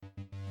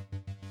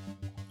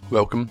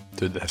Welcome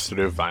to The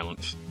History of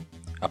Violence,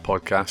 a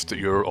podcast that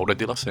you're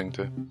already listening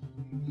to.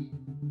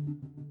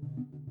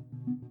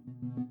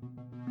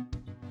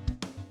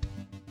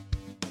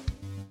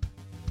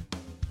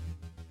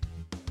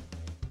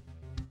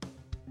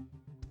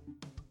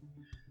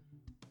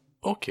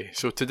 Okay,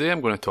 so today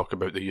I'm going to talk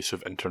about the use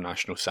of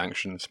international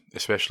sanctions,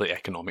 especially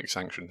economic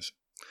sanctions,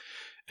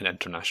 in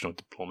international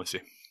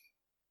diplomacy.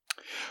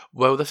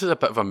 Well, this is a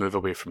bit of a move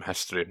away from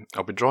history.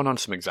 I'll be drawing on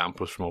some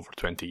examples from over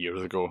 20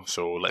 years ago,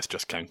 so let's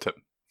just count it.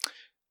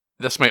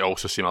 This might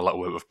also seem a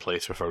little out of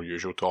place with our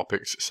usual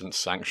topics, since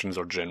sanctions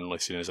are generally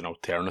seen as an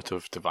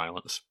alternative to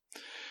violence.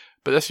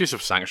 But this use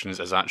of sanctions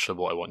is actually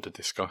what I want to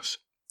discuss.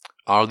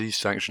 Are these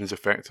sanctions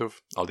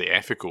effective? Are they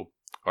ethical?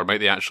 Or might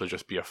they actually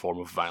just be a form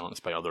of violence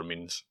by other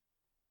means?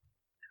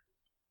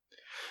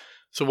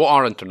 So what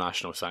are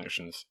international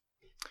sanctions?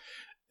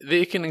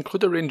 They can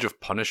include a range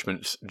of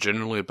punishments,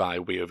 generally by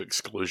way of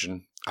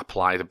exclusion,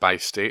 applied by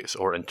states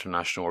or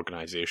international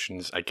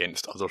organisations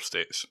against other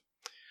states.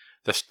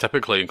 This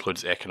typically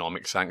includes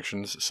economic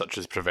sanctions, such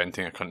as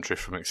preventing a country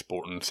from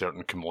exporting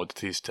certain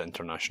commodities to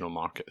international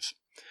markets.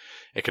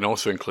 It can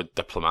also include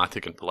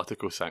diplomatic and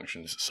political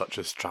sanctions, such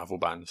as travel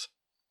bans.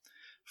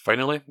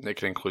 Finally, it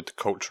can include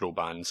cultural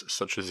bans,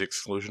 such as the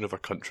exclusion of a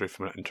country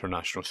from an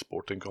international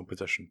sporting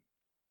competition.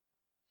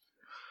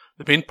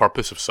 The main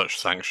purpose of such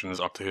sanctions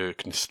are to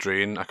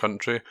constrain a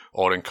country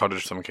or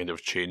encourage some kind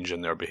of change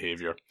in their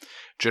behaviour,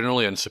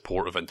 generally in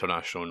support of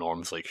international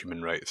norms like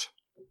human rights.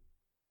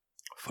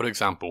 For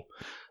example,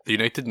 the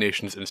United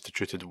Nations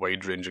instituted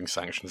wide-ranging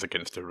sanctions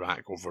against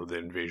Iraq over the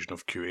invasion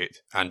of Kuwait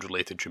and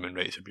related human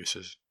rights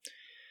abuses.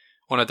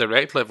 On a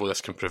direct level,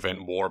 this can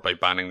prevent war by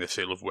banning the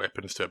sale of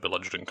weapons to a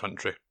belligerent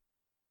country.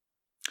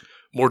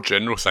 More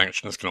general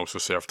sanctions can also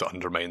serve to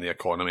undermine the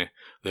economy,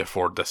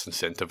 therefore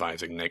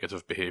disincentivising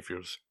negative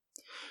behaviours.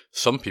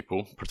 Some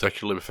people,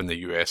 particularly within the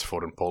US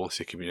foreign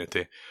policy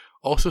community,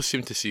 also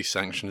seem to see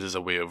sanctions as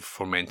a way of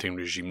fomenting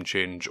regime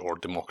change or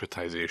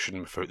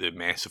democratisation without the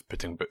mess of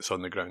putting boots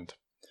on the ground.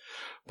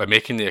 By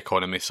making the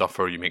economy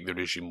suffer, you make the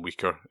regime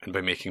weaker, and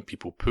by making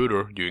people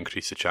poorer, you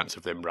increase the chance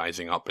of them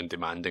rising up and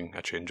demanding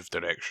a change of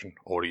direction,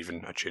 or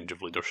even a change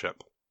of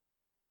leadership.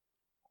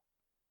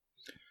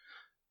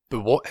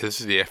 But what is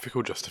the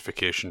ethical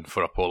justification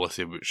for a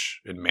policy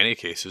which, in many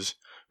cases,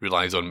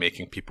 relies on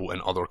making people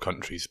in other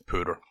countries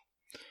poorer?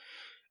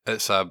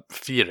 It's a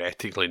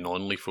theoretically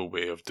non-lethal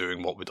way of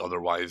doing what would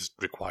otherwise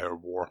require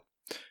war.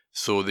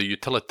 So the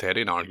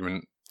utilitarian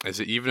argument is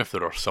that even if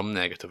there are some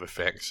negative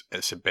effects,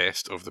 it's the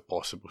best of the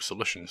possible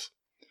solutions.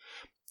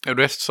 It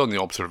rests on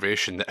the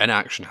observation that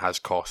inaction has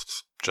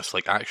costs, just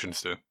like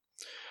actions do.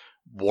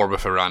 War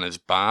with Iran is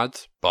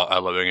bad, but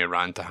allowing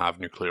Iran to have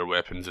nuclear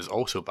weapons is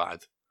also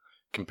bad.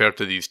 Compared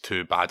to these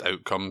two bad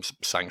outcomes,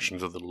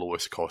 sanctions are the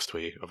lowest cost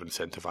way of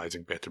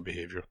incentivising better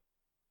behaviour.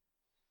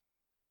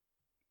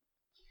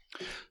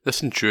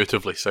 This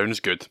intuitively sounds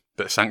good,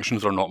 but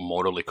sanctions are not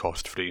morally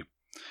cost-free.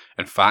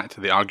 In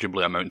fact, they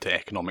arguably amount to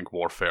economic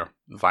warfare,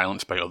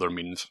 violence by other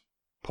means,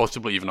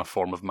 possibly even a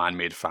form of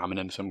man-made famine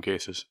in some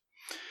cases.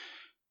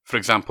 For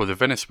example, the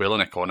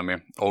Venezuelan economy,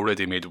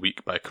 already made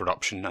weak by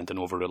corruption and an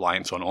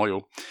over-reliance on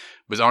oil,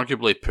 was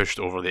arguably pushed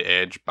over the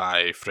edge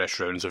by fresh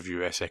rounds of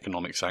US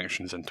economic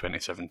sanctions in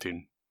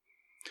 2017.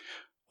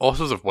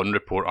 Authors of one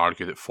report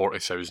argue that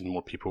 40,000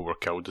 more people were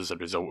killed as a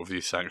result of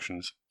these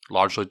sanctions,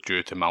 largely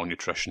due to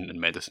malnutrition and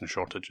medicine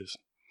shortages.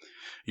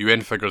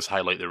 UN figures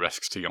highlight the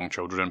risks to young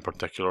children in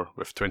particular,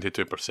 with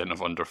 22%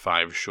 of under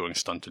 5 showing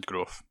stunted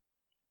growth.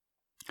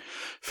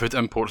 Food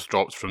imports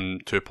dropped from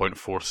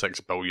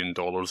 $2.46 billion in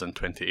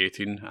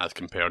 2018 as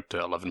compared to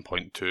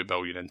 $11.2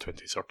 billion in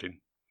 2013.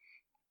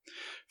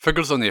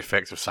 Figures on the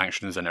effect of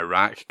sanctions in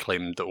Iraq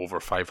claimed that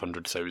over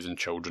 500,000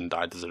 children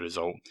died as a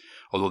result,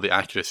 although the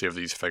accuracy of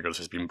these figures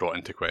has been brought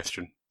into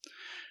question.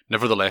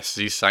 Nevertheless,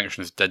 these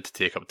sanctions did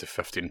take up to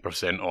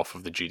 15% off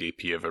of the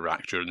GDP of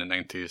Iraq during the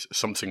 90s,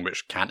 something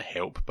which can't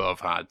help but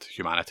have had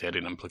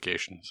humanitarian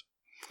implications.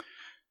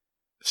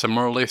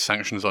 Similarly,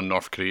 sanctions on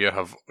North Korea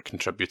have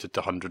contributed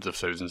to hundreds of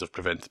thousands of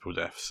preventable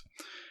deaths.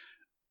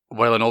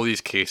 While in all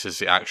these cases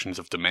the actions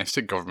of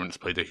domestic governments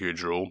played a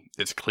huge role,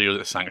 it's clear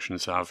that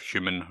sanctions have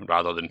human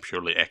rather than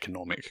purely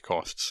economic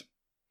costs.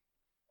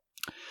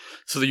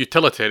 So the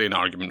utilitarian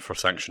argument for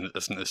sanctions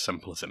isn't as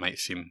simple as it might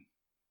seem.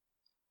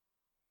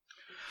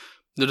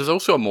 There is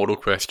also a moral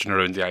question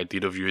around the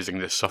idea of using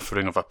the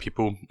suffering of a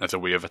people as a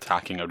way of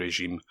attacking a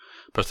regime,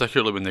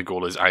 particularly when the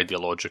goal is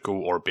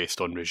ideological or based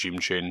on regime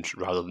change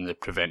rather than the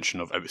prevention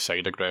of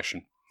outside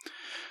aggression.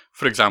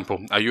 For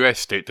example, a US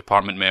State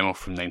Department memo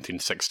from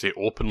 1960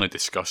 openly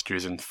discussed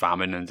using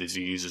famine and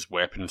disease as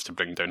weapons to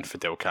bring down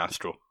Fidel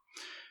Castro.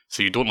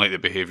 So you don't like the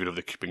behaviour of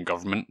the Cuban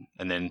government,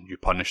 and then you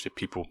punish the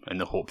people in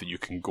the hope that you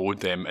can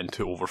goad them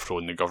into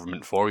overthrowing the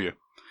government for you.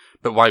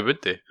 But why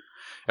would they?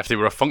 If they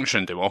were a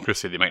functioning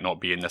democracy, they might not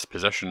be in this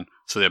position,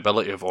 so the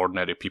ability of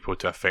ordinary people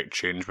to effect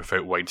change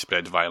without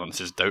widespread violence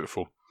is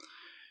doubtful.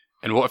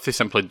 And what if they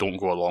simply don't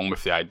go along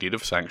with the idea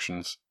of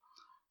sanctions?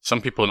 Some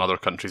people in other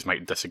countries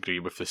might disagree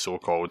with the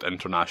so-called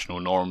international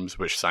norms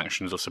which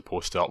sanctions are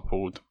supposed to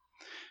uphold.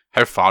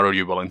 How far are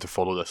you willing to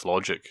follow this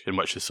logic, in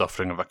which the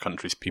suffering of a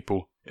country's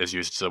people is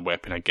used as a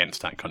weapon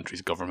against that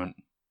country's government?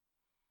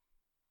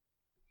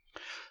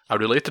 A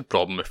related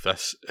problem with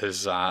this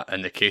is that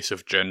in the case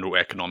of general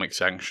economic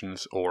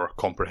sanctions, or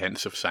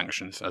comprehensive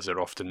sanctions as they're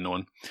often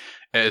known,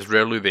 it is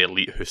rarely the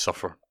elite who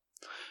suffer.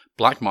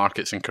 Black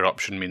markets and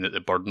corruption mean that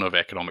the burden of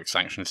economic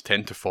sanctions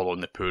tend to fall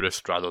on the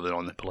poorest rather than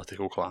on the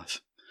political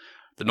class.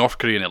 The North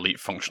Korean elite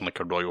function like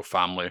a royal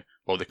family,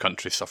 while the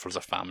country suffers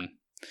a famine.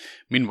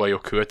 Meanwhile,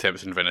 coup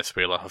attempts in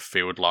Venezuela have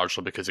failed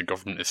largely because the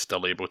government is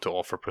still able to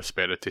offer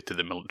prosperity to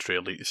the military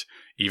elites,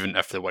 even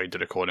if the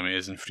wider economy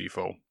is in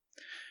freefall.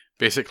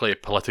 Basically,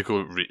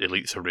 political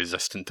elites are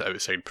resistant to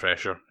outside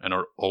pressure and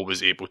are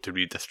always able to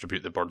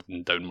redistribute the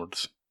burden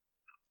downwards.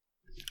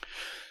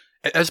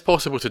 It is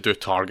possible to do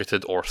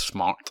targeted or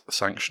smart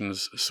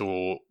sanctions,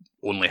 so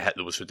only hit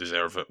those who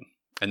deserve it.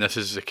 And this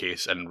is the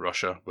case in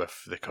Russia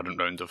with the current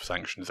round of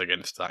sanctions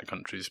against that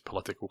country's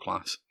political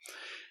class.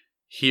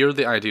 Here,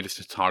 the idea is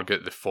to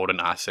target the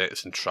foreign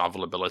assets and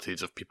travel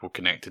abilities of people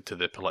connected to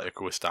the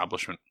political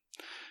establishment.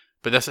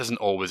 But this isn't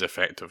always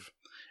effective,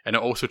 and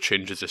it also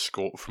changes the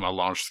scope from a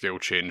large-scale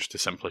change to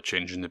simply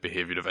changing the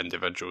behaviour of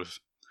individuals.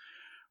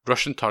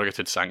 Russian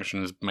targeted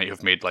sanctions might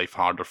have made life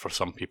harder for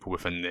some people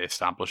within the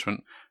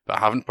establishment, but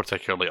haven't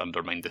particularly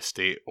undermined the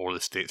state or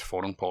the state's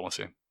foreign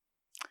policy.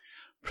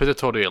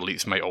 Predatory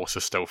elites might also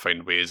still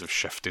find ways of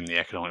shifting the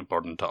economic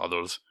burden to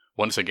others,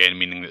 once again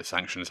meaning that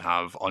sanctions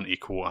have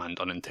unequal and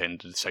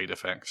unintended side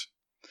effects.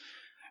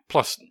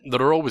 Plus,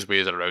 there are always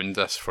ways around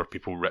this for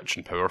people rich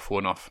and powerful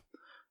enough.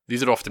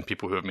 These are often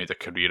people who have made a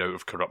career out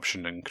of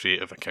corruption and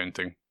creative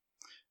accounting.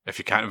 If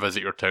you can't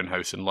visit your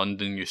townhouse in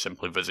London, you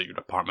simply visit your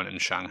apartment in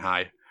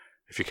Shanghai.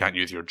 If you can't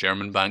use your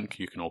German bank,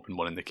 you can open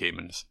one in the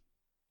Caymans.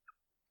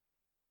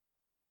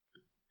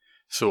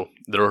 So,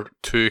 there are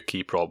two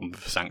key problems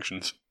with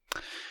sanctions.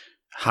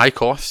 High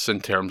costs in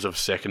terms of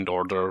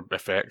second-order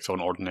effects on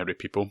ordinary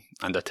people,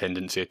 and a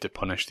tendency to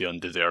punish the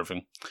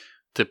undeserving.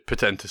 To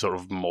put it into sort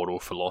of moral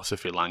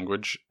philosophy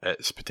language,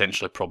 it's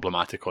potentially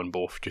problematic on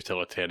both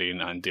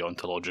utilitarian and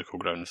deontological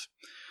grounds.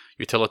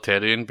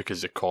 Utilitarian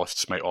because the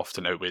costs might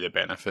often outweigh the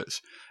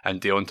benefits, and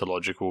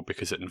deontological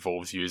because it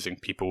involves using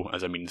people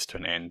as a means to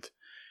an end,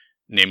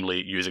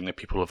 namely using the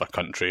people of a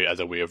country as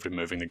a way of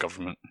removing the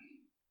government.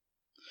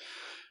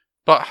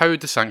 But how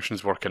do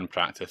sanctions work in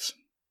practice?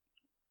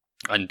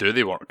 And do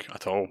they work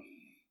at all?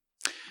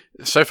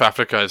 South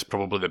Africa is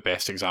probably the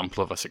best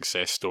example of a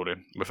success story,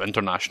 with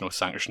international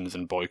sanctions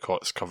and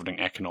boycotts covering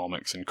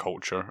economics and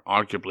culture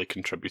arguably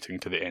contributing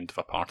to the end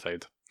of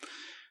apartheid.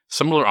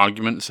 Similar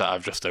arguments that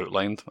I've just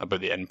outlined about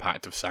the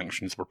impact of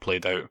sanctions were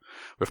played out,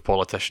 with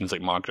politicians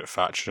like Margaret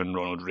Thatcher and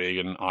Ronald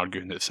Reagan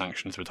arguing that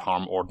sanctions would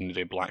harm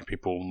ordinary black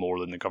people more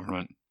than the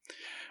government.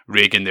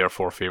 Reagan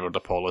therefore favoured a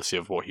policy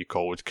of what he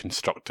called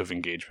constructive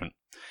engagement,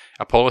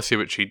 a policy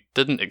which he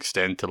didn't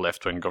extend to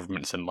left-wing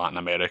governments in Latin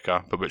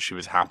America, but which he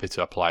was happy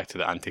to apply to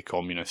the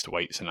anti-communist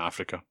whites in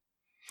Africa.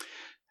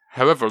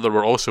 However, there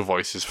were also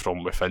voices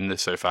from within the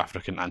South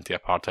African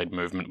anti-apartheid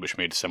movement which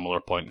made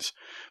similar points,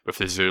 with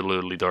the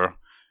Zulu leader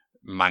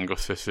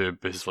Mangosuthu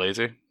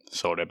Buthelezi,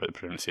 sorry about the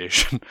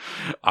pronunciation,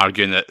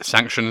 arguing that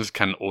sanctions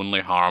can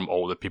only harm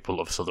all the people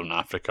of Southern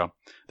Africa.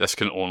 This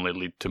can only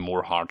lead to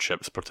more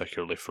hardships,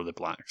 particularly for the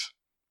blacks.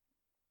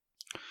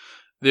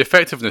 The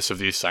effectiveness of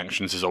these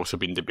sanctions has also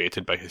been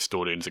debated by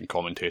historians and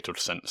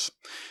commentators since.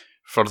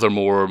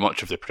 Furthermore,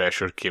 much of the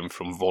pressure came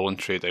from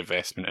voluntary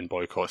divestment and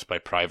boycotts by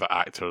private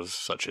actors,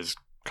 such as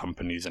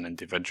companies and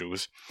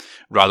individuals,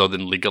 rather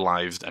than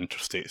legalised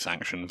interstate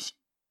sanctions.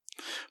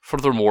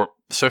 Furthermore,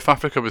 South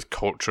Africa was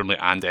culturally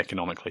and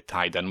economically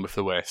tied in with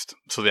the West,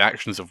 so the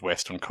actions of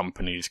Western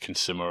companies,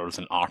 consumers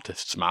and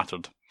artists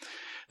mattered.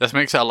 This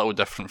makes it a little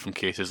different from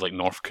cases like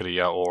North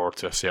Korea or,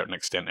 to a certain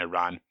extent,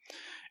 Iran.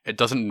 It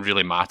doesn't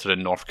really matter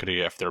in North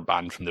Korea if they're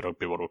banned from the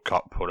Rugby World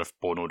Cup or if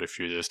Bono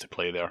refuses to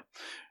play there.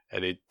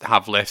 They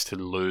have less to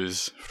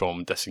lose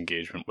from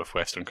disengagement with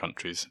Western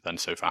countries than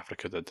South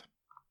Africa did.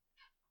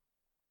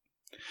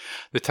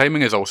 The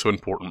timing is also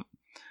important.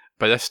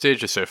 By this stage,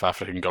 the South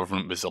African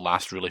government was the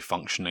last really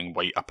functioning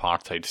white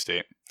apartheid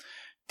state.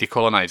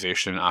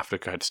 Decolonisation in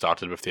Africa had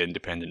started with the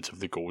independence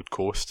of the Gold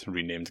Coast,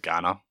 renamed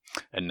Ghana,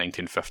 in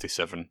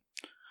 1957.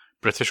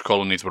 British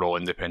colonies were all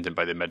independent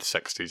by the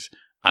mid-60s,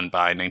 and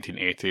by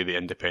 1980 the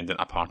independent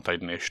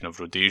apartheid nation of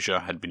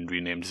Rhodesia had been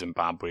renamed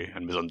Zimbabwe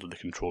and was under the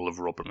control of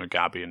Robert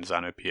Mugabe and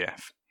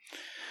ZANU-PF.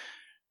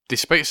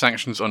 Despite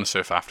sanctions on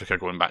South Africa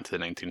going back to the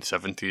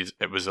 1970s,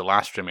 it was the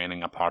last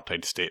remaining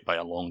apartheid state by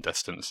a long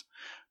distance,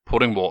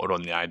 pouring water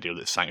on the idea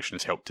that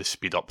sanctions helped to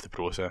speed up the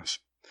process.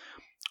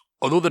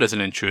 Although there is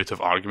an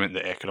intuitive argument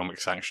that economic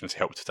sanctions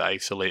helped to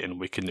isolate and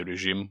weaken the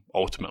regime,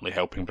 ultimately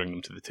helping bring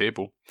them to the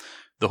table,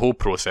 the whole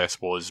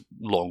process was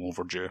long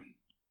overdue.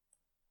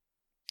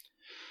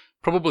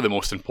 Probably the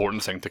most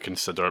important thing to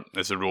consider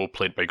is the role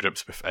played by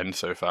groups within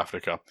South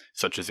Africa,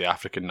 such as the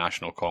African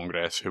National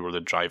Congress, who were the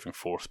driving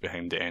force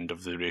behind the end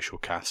of the racial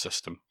caste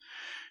system.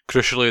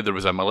 Crucially, there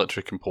was a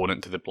military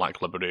component to the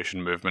Black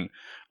Liberation Movement,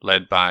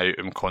 led by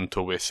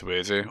Umkhonto we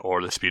Sizwe,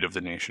 or the Spear of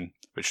the Nation,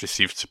 which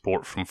received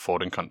support from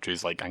foreign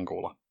countries like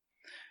Angola.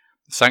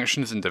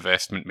 Sanctions and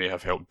divestment may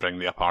have helped bring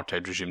the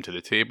apartheid regime to the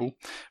table,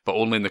 but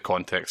only in the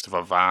context of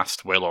a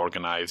vast,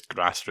 well-organised,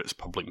 grassroots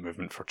public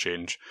movement for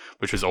change,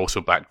 which was also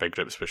backed by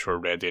groups which were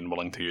ready and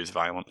willing to use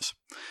violence.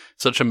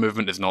 Such a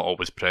movement is not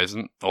always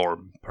present, or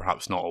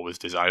perhaps not always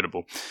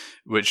desirable,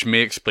 which may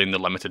explain the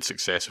limited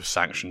success of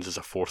sanctions as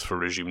a force for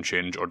regime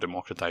change or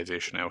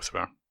democratisation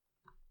elsewhere.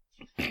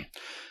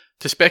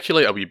 To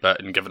speculate a wee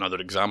bit and give another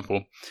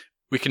example,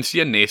 we can see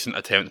a nascent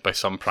attempt by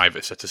some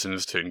private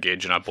citizens to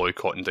engage in a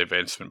boycott and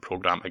divestment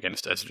programme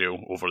against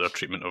Israel over their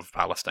treatment of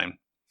Palestine.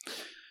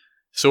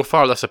 So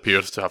far, this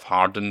appears to have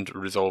hardened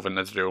resolve in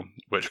Israel,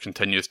 which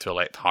continues to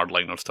elect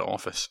hardliners to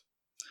office.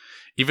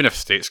 Even if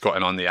states got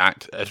in on the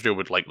act, Israel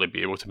would likely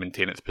be able to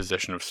maintain its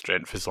position of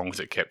strength as long as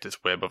it kept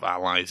its web of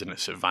allies and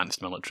its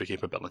advanced military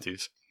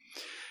capabilities.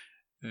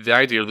 The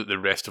idea that the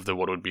rest of the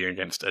world would be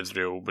against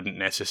Israel wouldn't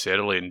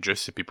necessarily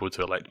induce the people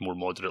to elect more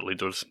moderate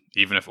leaders,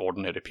 even if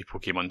ordinary people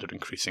came under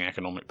increasing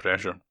economic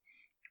pressure.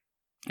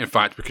 In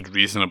fact, we could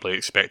reasonably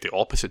expect the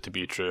opposite to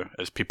be true,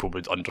 as people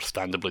would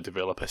understandably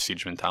develop a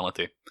siege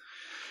mentality.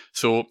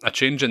 So, a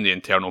change in the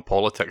internal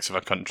politics of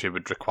a country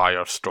would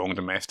require strong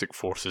domestic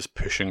forces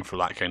pushing for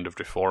that kind of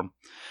reform.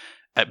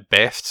 At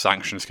best,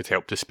 sanctions could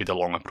help to speed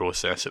along a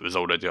process that was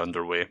already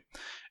underway.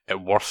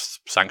 At worst,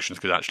 sanctions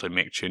could actually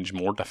make change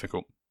more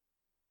difficult.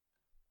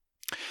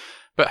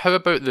 But how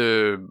about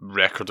the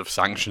record of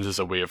sanctions as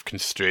a way of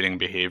constraining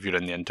behaviour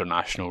in the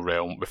international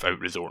realm without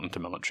resorting to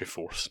military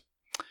force?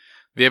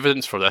 The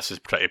evidence for this is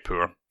pretty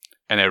poor.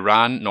 In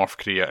Iran, North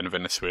Korea and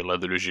Venezuela,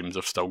 the regimes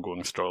are still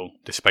going strong,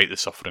 despite the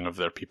suffering of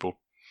their people.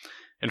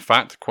 In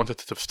fact,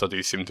 quantitative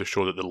studies seem to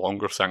show that the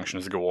longer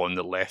sanctions go on,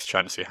 the less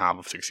chance they have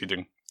of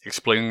succeeding,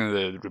 explaining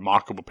the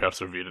remarkable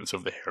perseverance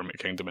of the Hermit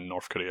Kingdom in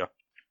North Korea.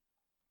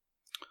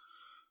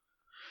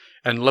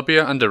 In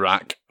Libya and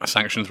Iraq,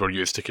 sanctions were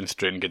used to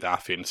constrain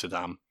Gaddafi and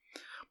Saddam.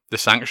 The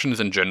sanctions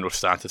and general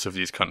status of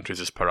these countries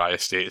as pariah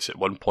states at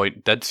one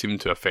point did seem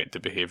to affect the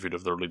behaviour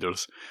of their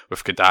leaders,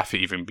 with Gaddafi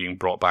even being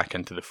brought back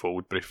into the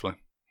fold briefly.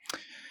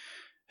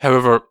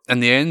 However,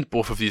 in the end,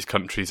 both of these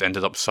countries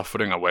ended up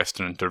suffering a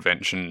Western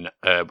intervention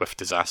with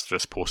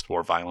disastrous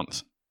post-war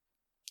violence.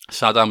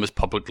 Saddam was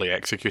publicly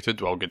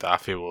executed while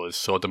Gaddafi was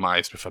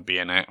sodomised with a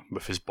bayonet,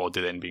 with his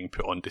body then being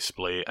put on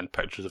display and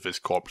pictures of his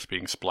corpse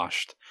being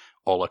splashed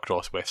all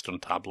across Western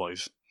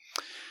tabloids.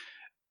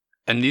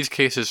 In these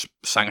cases,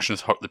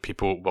 sanctions hurt the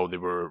people while they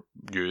were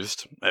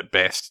used, at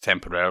best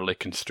temporarily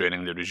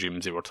constraining the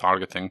regimes they were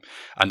targeting,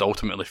 and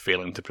ultimately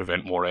failing to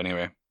prevent war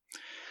anyway.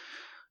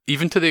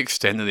 Even to the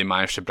extent that they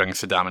managed to bring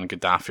Saddam and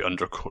Gaddafi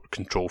under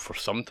control for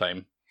some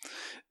time,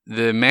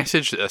 the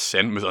message that this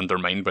sent was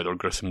undermined by their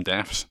gruesome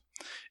deaths.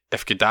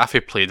 If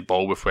Gaddafi played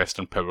ball with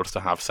Western powers to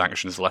have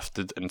sanctions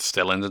lifted and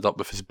still ended up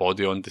with his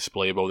body on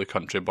display while the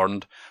country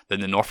burned, then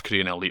the North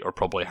Korean elite are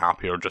probably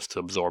happier just to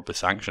absorb the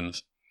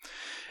sanctions.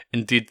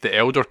 Indeed, the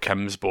elder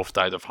Kims both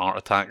died of heart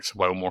attacks,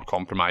 while more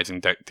compromising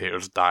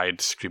dictators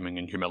died screaming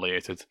and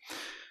humiliated.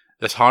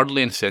 This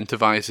hardly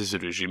incentivises the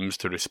regimes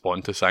to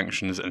respond to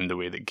sanctions in the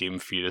way that game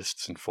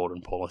theorists and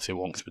foreign policy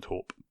wonks would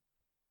hope.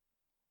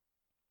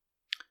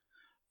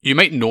 You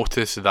might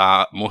notice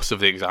that most of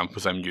the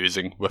examples I'm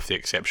using, with the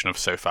exception of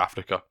South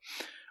Africa,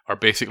 are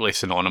basically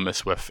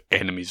synonymous with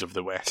enemies of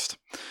the West.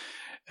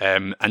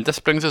 And this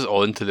brings us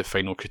on to the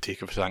final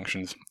critique of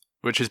sanctions,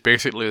 which is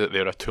basically that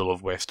they're a tool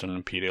of Western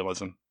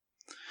imperialism.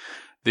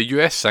 The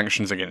US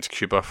sanctions against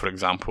Cuba, for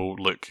example,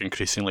 look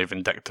increasingly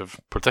vindictive,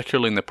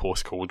 particularly in the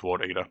post-Cold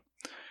War era.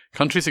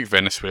 Countries like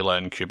Venezuela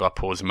and Cuba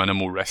pose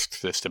minimal risk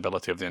to the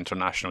stability of the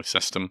international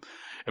system,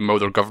 and while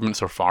their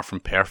governments are far from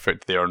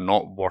perfect, they are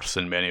not worse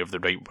than many of the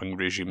right-wing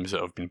regimes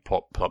that have been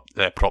propped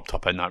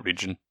up in that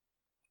region.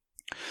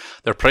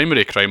 Their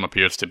primary crime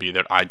appears to be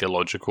their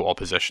ideological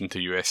opposition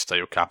to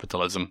US-style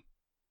capitalism.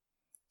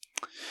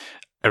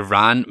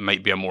 Iran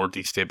might be a more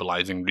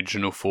destabilising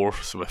regional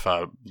force with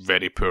a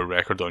very poor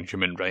record on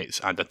human rights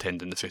and a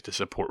tendency to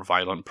support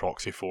violent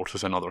proxy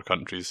forces in other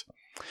countries.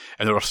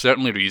 And there are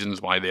certainly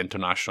reasons why the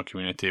international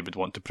community would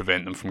want to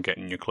prevent them from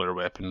getting nuclear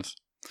weapons.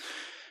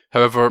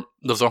 However,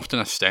 there's often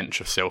a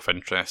stench of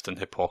self-interest and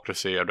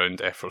hypocrisy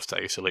around efforts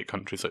to isolate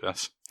countries like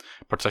this,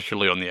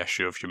 particularly on the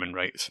issue of human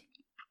rights.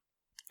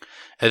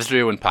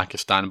 Israel and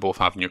Pakistan both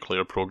have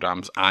nuclear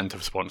programs and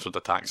have sponsored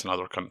attacks in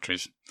other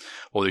countries,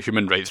 while the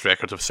human rights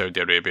record of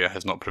Saudi Arabia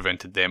has not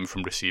prevented them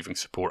from receiving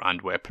support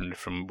and weaponry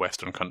from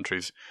Western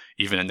countries,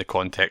 even in the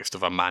context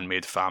of a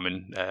man-made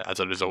famine as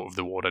a result of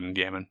the war in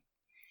Yemen.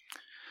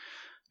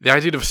 The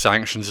idea of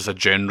sanctions as a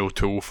general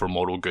tool for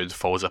moral good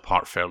falls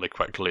apart fairly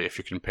quickly if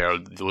you compare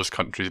those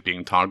countries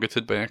being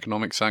targeted by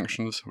economic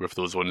sanctions with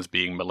those ones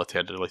being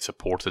militarily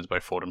supported by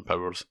foreign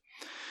powers.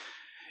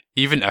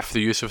 Even if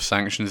the use of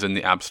sanctions in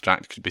the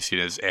abstract could be seen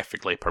as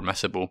ethically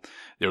permissible,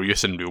 their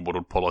use in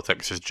real-world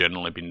politics has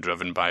generally been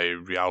driven by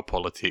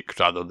realpolitik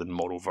rather than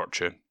moral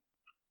virtue.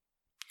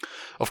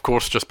 Of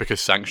course, just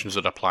because sanctions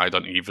are applied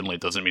unevenly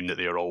doesn't mean that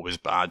they are always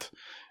bad.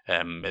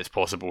 It's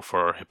possible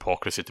for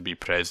hypocrisy to be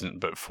present,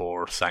 but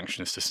for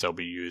sanctions to still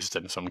be used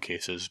in some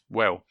cases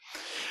well.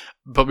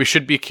 But we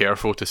should be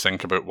careful to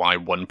think about why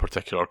one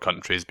particular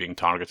country is being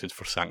targeted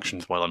for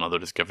sanctions while another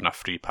is given a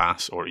free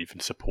pass or even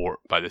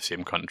support by the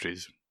same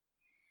countries.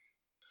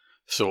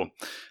 So,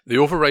 the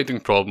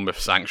overriding problem with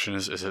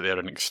sanctions is that they're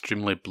an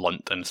extremely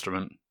blunt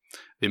instrument.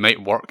 They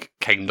might work,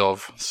 kind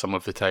of, some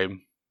of the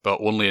time, but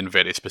only in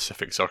very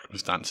specific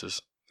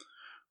circumstances.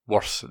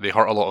 Worse, they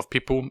hurt a lot of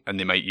people, and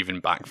they might even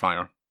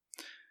backfire.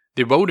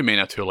 They will remain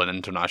a tool in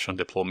international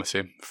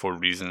diplomacy for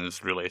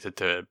reasons related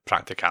to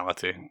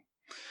practicality.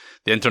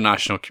 The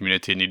international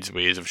community needs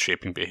ways of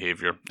shaping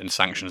behaviour, and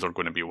sanctions are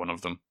going to be one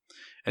of them.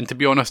 And to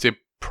be honest, they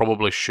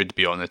probably should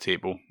be on the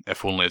table,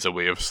 if only as a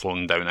way of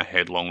slowing down a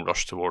headlong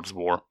rush towards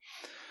war.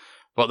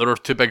 But there are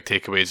two big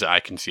takeaways that I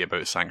can see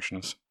about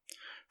sanctions.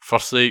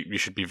 Firstly, you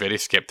should be very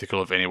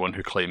sceptical of anyone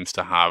who claims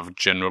to have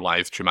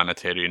generalised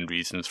humanitarian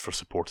reasons for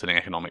supporting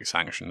economic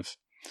sanctions.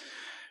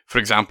 For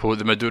example,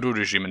 the Maduro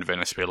regime in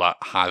Venezuela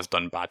has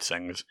done bad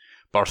things,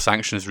 but are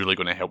sanctions really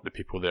going to help the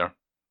people there?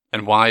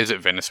 And why is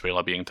it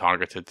Venezuela being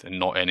targeted and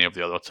not any of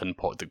the other tin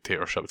pot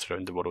dictatorships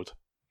around the world?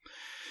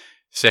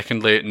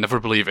 Secondly, never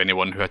believe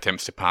anyone who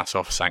attempts to pass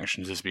off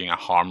sanctions as being a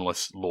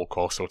harmless,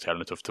 low-cost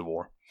alternative to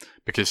war,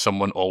 because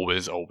someone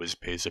always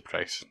pays the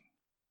price.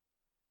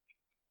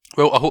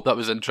 Well, I hope that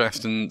was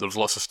interesting. There's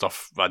lots of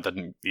stuff I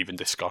didn't even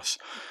discuss.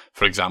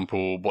 For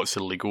example, what's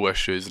the legal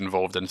issues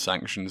involved in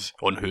sanctions?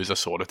 On whose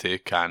authority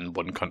can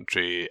one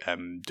country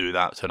do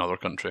that to another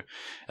country?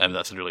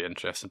 That's a really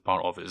interesting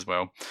part of it as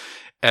well.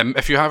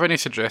 If you have any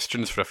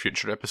suggestions for a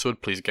future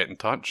episode, please get in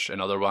touch.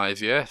 And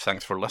otherwise, yeah,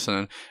 thanks for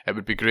listening. It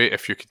would be great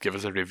if you could give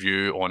us a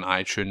review on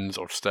iTunes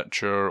or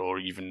Stitcher, or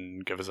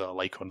even give us a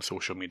like on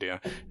social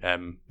media.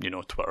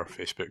 Twitter,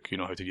 Facebook, you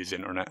know how to use the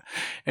internet.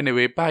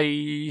 Anyway,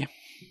 bye.